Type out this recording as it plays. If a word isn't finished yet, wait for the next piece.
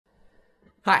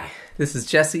Hi, this is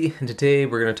Jesse, and today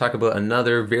we're going to talk about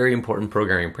another very important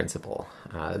programming principle.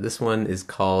 This one is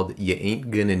called "You Ain't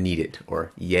Gonna Need It,"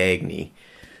 or YAGNI.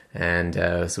 And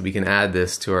so we can add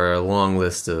this to our long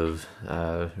list of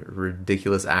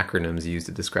ridiculous acronyms used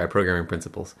to describe programming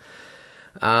principles.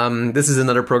 This is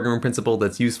another programming principle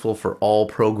that's useful for all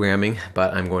programming,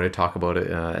 but I'm going to talk about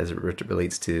it as it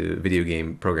relates to video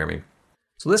game programming.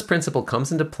 So this principle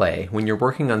comes into play when you're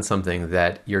working on something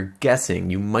that you're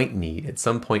guessing you might need at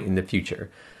some point in the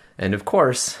future. And of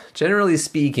course, generally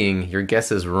speaking, your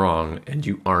guess is wrong and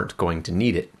you aren't going to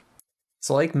need it.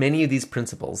 So like many of these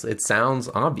principles, it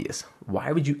sounds obvious.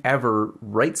 Why would you ever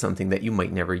write something that you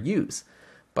might never use?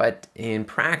 But in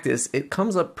practice, it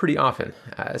comes up pretty often,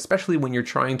 especially when you're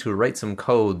trying to write some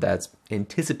code that's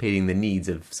anticipating the needs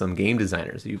of some game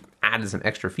designers. You've added some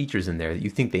extra features in there that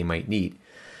you think they might need.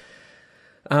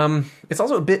 It's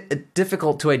also a bit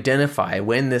difficult to identify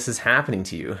when this is happening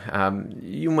to you.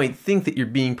 You might think that you're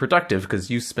being productive because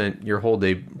you spent your whole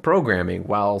day programming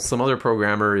while some other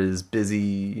programmer is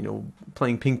busy,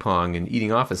 playing ping pong and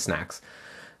eating office snacks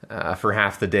for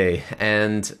half the day.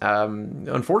 And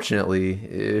unfortunately,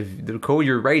 if the code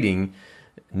you're writing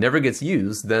never gets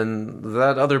used, then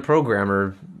that other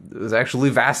programmer is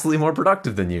actually vastly more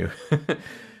productive than you.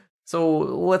 So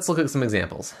let's look at some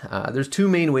examples. There's two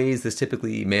main ways this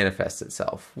typically manifests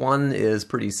itself. One is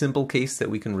pretty simple case that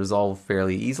we can resolve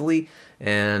fairly easily,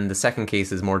 and the second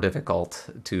case is more difficult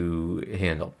to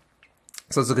handle.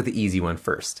 So let's look at the easy one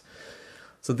first.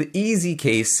 So the easy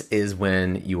case is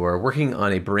when you are working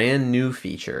on a brand new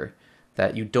feature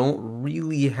that you don't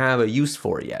really have a use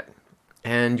for yet.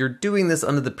 And you're doing this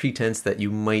under the pretense that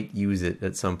you might use it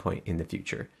at some point in the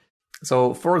future.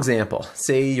 So for example,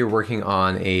 say you're working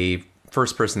on a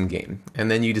first-person game,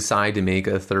 and then you decide to make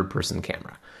a third-person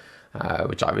camera,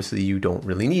 which obviously you don't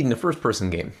really need in a first-person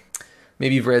game.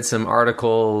 Maybe you've read some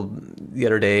article the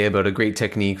other day about a great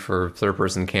technique for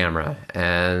third-person camera,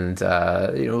 and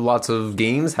lots of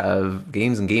games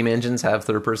and game engines have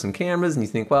third-person cameras, and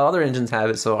you think, well, other engines have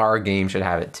it, so our game should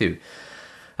have it too.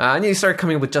 And you start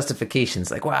coming up with justifications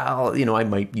like, well, I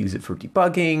might use it for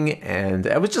debugging, and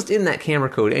I was just in that camera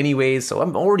code anyways, so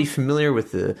I'm already familiar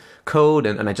with the code,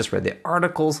 and I just read the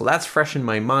article, so that's fresh in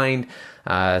my mind,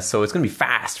 so it's going to be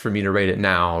fast for me to write it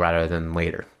now rather than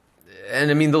later. And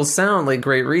I mean, those sound like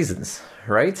great reasons,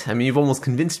 right? I mean, you've almost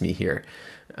convinced me here.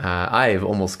 I've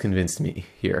almost convinced me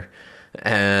here.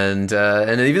 And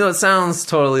even though it sounds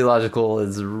totally logical,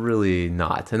 it's really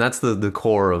not. And that's the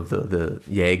core of the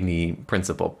YAGNI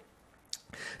principle.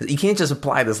 You can't just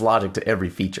apply this logic to every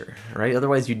feature, right?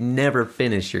 Otherwise, you'd never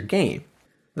finish your game.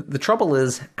 The trouble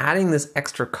is, adding this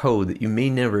extra code that you may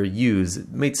never use,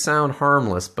 it may sound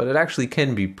harmless, but it actually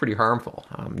can be pretty harmful.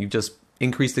 You just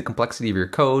increase the complexity of your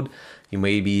code. You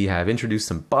maybe have introduced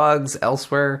some bugs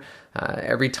elsewhere.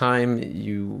 Every time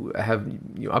you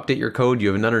update your code, you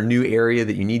have another new area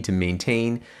that you need to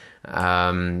maintain.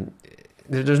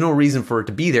 There's no reason for it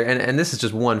to be there. And this is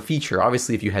just one feature.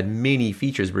 Obviously, if you had many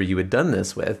features where you had done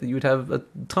this with, you would have a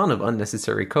ton of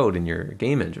unnecessary code in your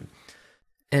game engine.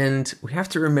 And we have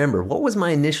to remember, what was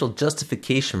my initial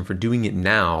justification for doing it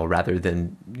now rather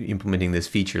than implementing this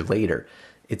feature later?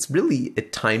 It's really a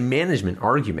time management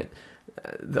argument.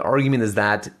 The argument is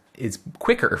that it's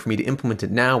quicker for me to implement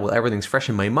it now while everything's fresh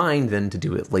in my mind than to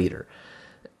do it later.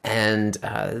 And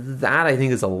that, I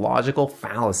think, is a logical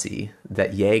fallacy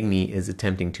that YAGNI is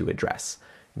attempting to address.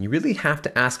 And you really have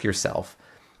to ask yourself,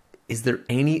 is there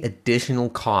any additional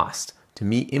cost to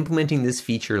me implementing this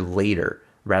feature later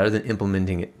rather than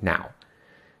implementing it now?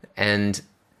 And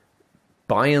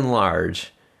by and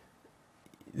large,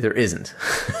 there isn't.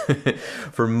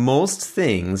 For most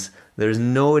things, there's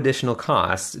no additional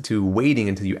cost to waiting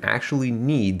until you actually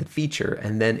need the feature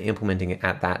and then implementing it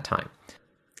at that time.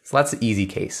 So that's the easy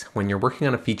case, when you're working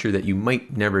on a feature that you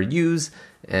might never use,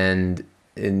 and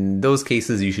in those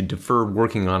cases, you should defer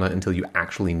working on it until you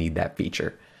actually need that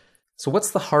feature. So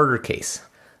what's the harder case?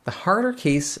 The harder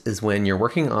case is when you're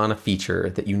working on a feature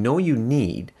that you know you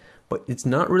need, but it's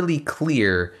not really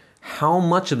clear how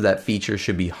much of that feature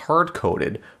should be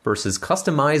hard-coded versus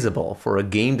customizable for a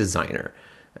game designer.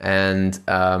 And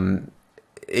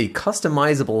a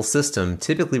customizable system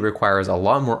typically requires a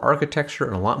lot more architecture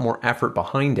and a lot more effort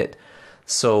behind it.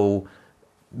 So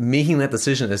making that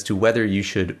decision as to whether you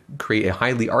should create a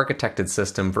highly architected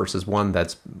system versus one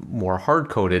that's more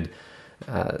hard-coded,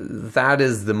 that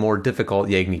is the more difficult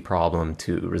YAGNI problem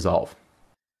to resolve.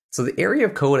 So the area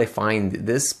of code I find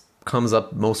this comes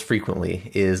up most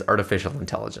frequently is artificial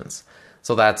intelligence.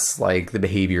 So that's like the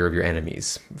behavior of your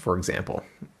enemies, for example.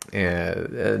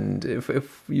 And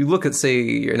if you look at,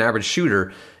 say, an average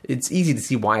shooter, it's easy to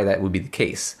see why that would be the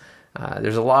case.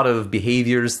 There's a lot of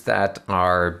behaviors that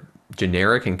are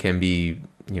generic and can be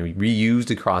reused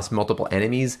across multiple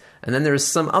enemies. And then there's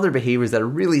some other behaviors that are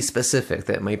really specific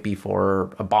that might be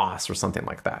for a boss or something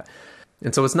like that.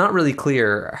 And so it's not really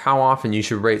clear how often you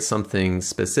should write something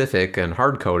specific and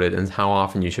hard-coded and how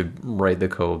often you should write the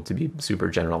code to be super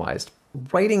generalized.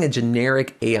 Writing a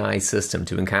generic AI system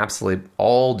to encapsulate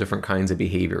all different kinds of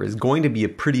behavior is going to be a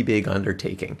pretty big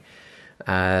undertaking.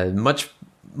 Much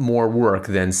more work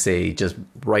than, say, just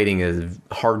writing a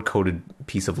hard-coded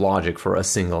piece of logic for a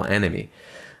single enemy.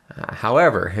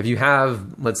 However, if you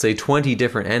have, let's say, 20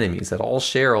 different enemies that all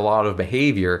share a lot of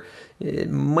behavior, it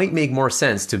might make more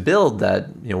sense to build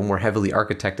that more heavily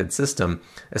architected system,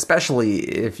 especially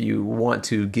if you want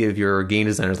to give your game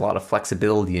designers a lot of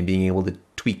flexibility in being able to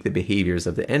tweak the behaviors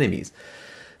of the enemies.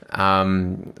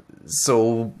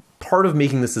 So part of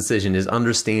making this decision is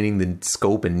understanding the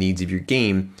scope and needs of your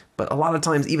game, but a lot of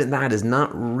times even that is not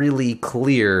really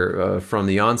clear from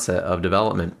the onset of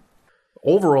development.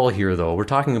 Overall here, though, we're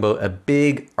talking about a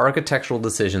big architectural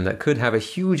decision that could have a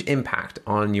huge impact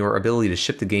on your ability to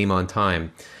ship the game on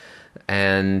time.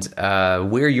 And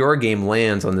where your game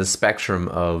lands on this spectrum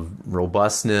of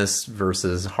robustness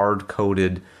versus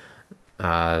hard-coded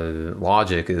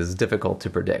logic is difficult to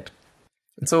predict.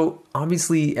 And so,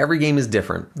 obviously, every game is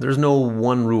different. There's no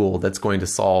one rule that's going to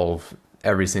solve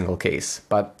every single case.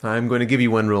 But I'm going to give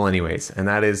you one rule anyways, and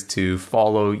that is to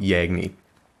follow YAGNI.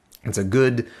 It's a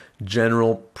good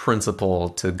general principle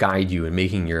to guide you in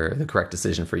making the correct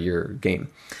decision for your game.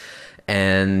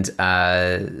 And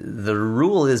the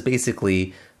rule is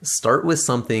basically start with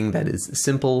something that is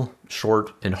simple,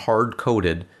 short, and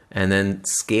hard-coded, and then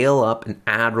scale up and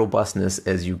add robustness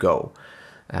as you go.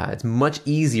 It's much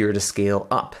easier to scale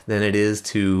up than it is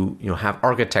to have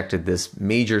architected this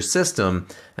major system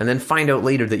and then find out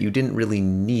later that you didn't really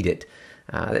need it.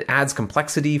 It adds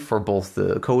complexity for both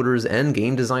the coders and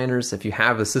game designers if you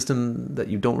have a system that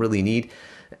you don't really need,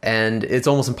 and it's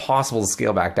almost impossible to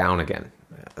scale back down again.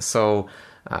 So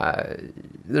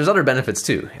there's other benefits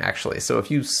too, actually. So if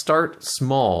you start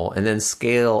small and then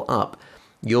scale up,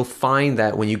 you'll find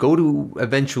that when you go to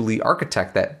eventually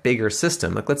architect that bigger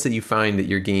system, like let's say you find that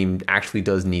your game actually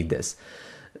does need this,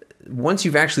 once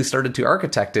you've actually started to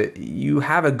architect it, you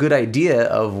have a good idea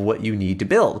of what you need to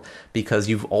build because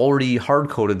you've already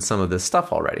hard-coded some of this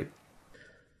stuff already.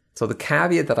 So the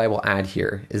caveat that I will add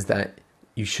here is that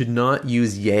you should not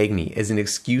use YAGNI as an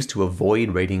excuse to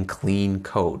avoid writing clean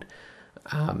code.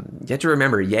 You have to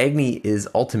remember, YAGNI is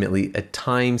ultimately a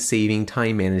time-saving,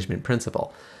 time management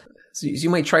principle. So you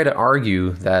might try to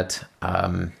argue that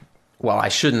well, I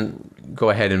shouldn't go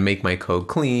ahead and make my code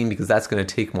clean because that's going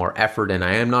to take more effort and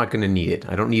I am not going to need it.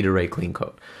 I don't need to write clean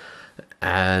code.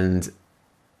 And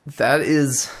that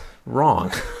is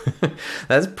wrong.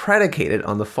 That's predicated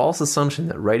on the false assumption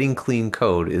that writing clean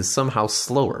code is somehow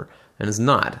slower, and it's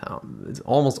not. It's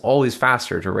almost always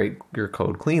faster to write your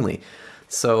code cleanly.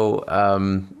 So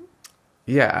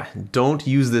yeah, don't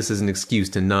use this as an excuse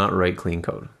to not write clean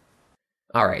code.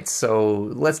 All right, so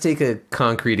let's take a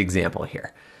concrete example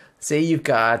here. Say you've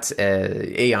got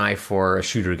AI for a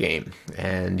shooter game,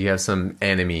 and you have some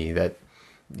enemy that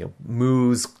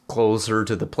moves closer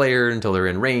to the player until they're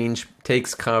in range,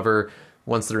 takes cover.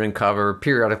 Once they're in cover,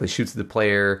 periodically shoots the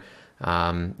player.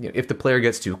 If the player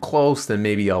gets too close, then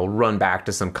maybe I'll run back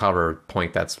to some cover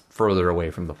point that's further away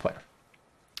from the player.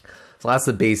 So that's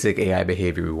the basic AI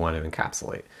behavior we want to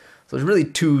encapsulate. So there's really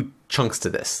two chunks to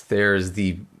this. There's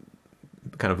the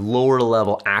kind of lower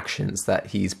level actions that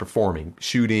he's performing,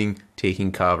 shooting,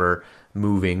 taking cover,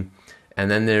 moving. And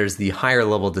then there's the higher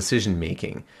level decision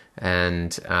making,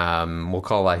 and we'll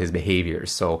call that his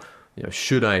behaviors. So,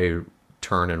 should I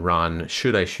turn and run?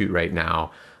 Should I shoot right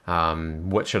now?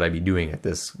 What should I be doing at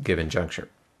this given juncture?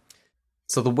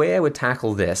 So the way I would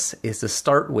tackle this is to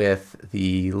start with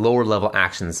the lower level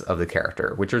actions of the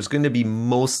character, which is going to be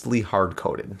mostly hard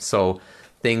coded. So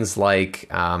things like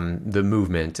the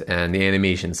movement and the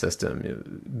animation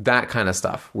system, that kind of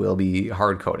stuff will be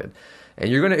hard-coded. And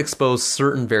you're going to expose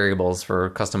certain variables for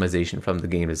customization from the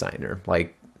game designer,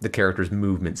 like the character's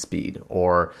movement speed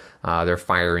or their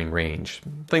firing range,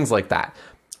 things like that.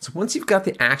 So once you've got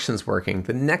the actions working,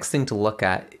 the next thing to look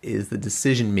at is the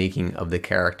decision-making of the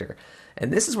character.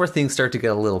 And this is where things start to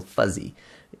get a little fuzzy.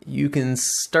 You can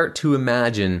start to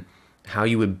imagine how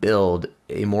you would build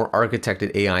a more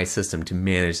architected AI system to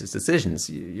manage its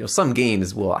decisions. Some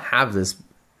games will have this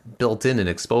built in and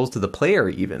exposed to the player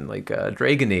even, like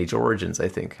Dragon Age Origins, I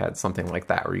think, had something like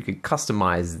that, where you could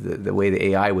customize the way the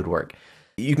AI would work.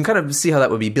 You can kind of see how that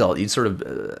would be built. You'd sort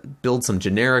of build some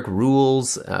generic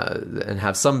rules and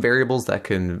have some variables that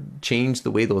can change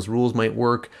the way those rules might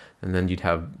work. And then you'd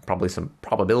have probably some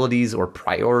probabilities or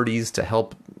priorities to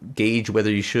help gauge whether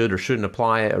you should or shouldn't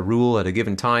apply a rule at a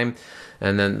given time.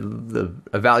 And then the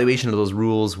evaluation of those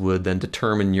rules would then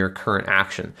determine your current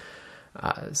action.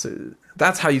 So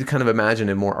that's how you kind of imagine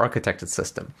a more architected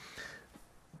system.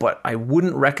 But I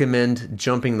wouldn't recommend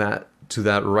jumping to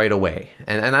that right away.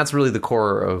 And that's really the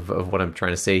core of what I'm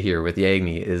trying to say here with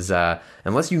Yagni is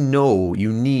unless you know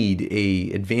you need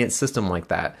a advanced system like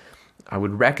that, I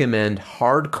would recommend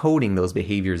hard coding those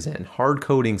behaviors in, hard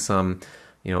coding some,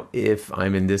 if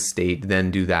I'm in this state,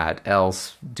 then do that,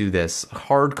 else do this.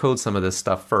 Hard code some of this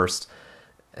stuff first.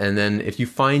 And then if you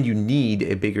find you need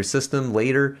a bigger system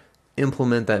later,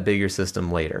 implement that bigger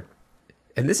system later.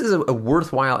 And this is a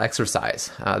worthwhile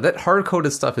exercise. That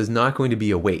hard-coded stuff is not going to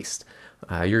be a waste.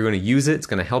 You're going to use it. It's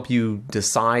going to help you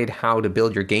decide how to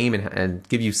build your game and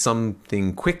give you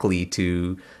something quickly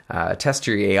to test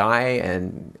your AI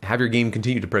and have your game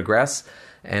continue to progress.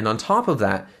 And on top of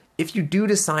that, if you do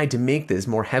decide to make this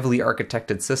more heavily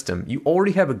architected system, you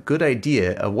already have a good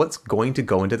idea of what's going to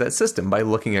go into that system by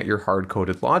looking at your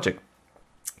hard-coded logic.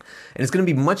 And it's going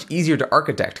to be much easier to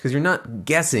architect because you're not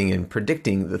guessing and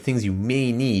predicting the things you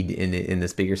may need in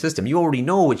this bigger system. You already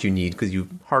know what you need because you've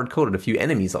hard-coded a few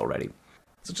enemies already.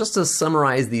 So just to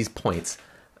summarize these points,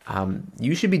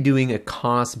 you should be doing a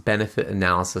cost-benefit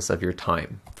analysis of your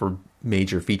time for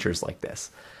major features like this.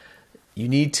 You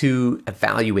need to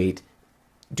evaluate,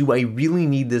 do I really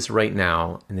need this right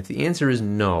now? And if the answer is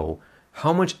no,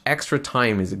 how much extra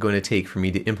time is it going to take for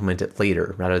me to implement it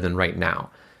later rather than right now?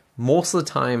 Most of the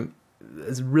time,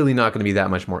 it's really not going to be that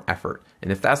much more effort.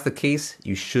 And if that's the case,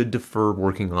 you should defer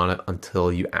working on it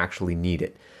until you actually need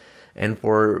it. And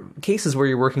for cases where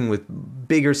you're working with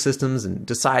bigger systems and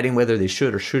deciding whether they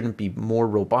should or shouldn't be more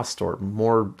robust or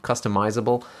more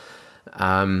customizable,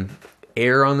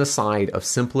 err on the side of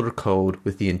simpler code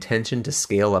with the intention to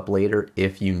scale up later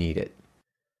if you need it.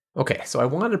 Okay, so I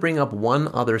wanted to bring up one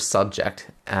other subject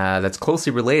that's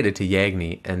closely related to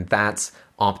Yagni, and that's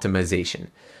optimization.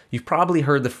 You've probably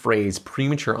heard the phrase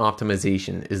premature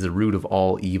optimization is the root of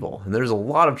all evil, and there's a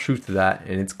lot of truth to that,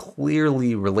 and it's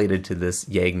clearly related to this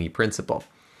Yagni principle.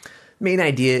 The main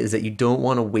idea is that you don't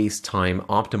want to waste time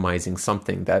optimizing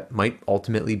something that might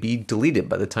ultimately be deleted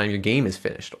by the time your game is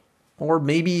finished. Or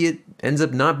maybe it ends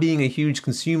up not being a huge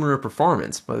consumer of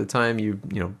performance by the time you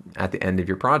at the end of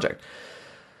your project.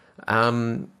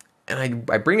 And I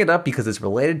bring it up because it's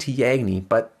related to Yagni,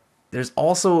 but there's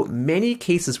also many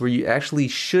cases where you actually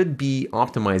should be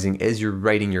optimizing as you're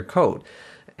writing your code.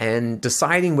 And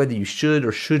deciding whether you should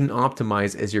or shouldn't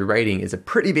optimize as you're writing is a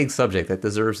pretty big subject that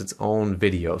deserves its own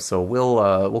video. So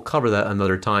we'll cover that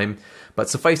another time. But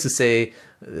suffice to say,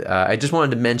 I just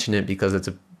wanted to mention it because it's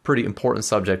a pretty important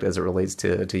subject as it relates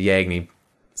to Yagni.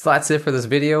 So that's it for this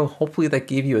video. Hopefully that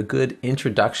gave you a good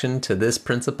introduction to this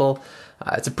principle.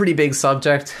 It's a pretty big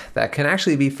subject that can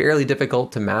actually be fairly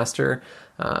difficult to master,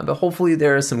 but hopefully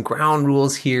there are some ground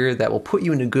rules here that will put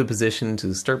you in a good position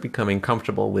to start becoming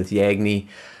comfortable with Yagni,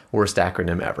 worst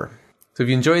acronym ever. So if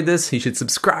you enjoyed this, you should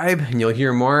subscribe and you'll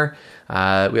hear more.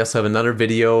 We also have another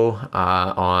video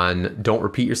on don't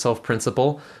repeat yourself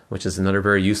principle, which is another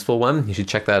very useful one. You should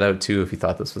check that out too if you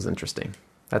thought this was interesting.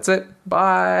 That's it.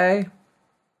 Bye.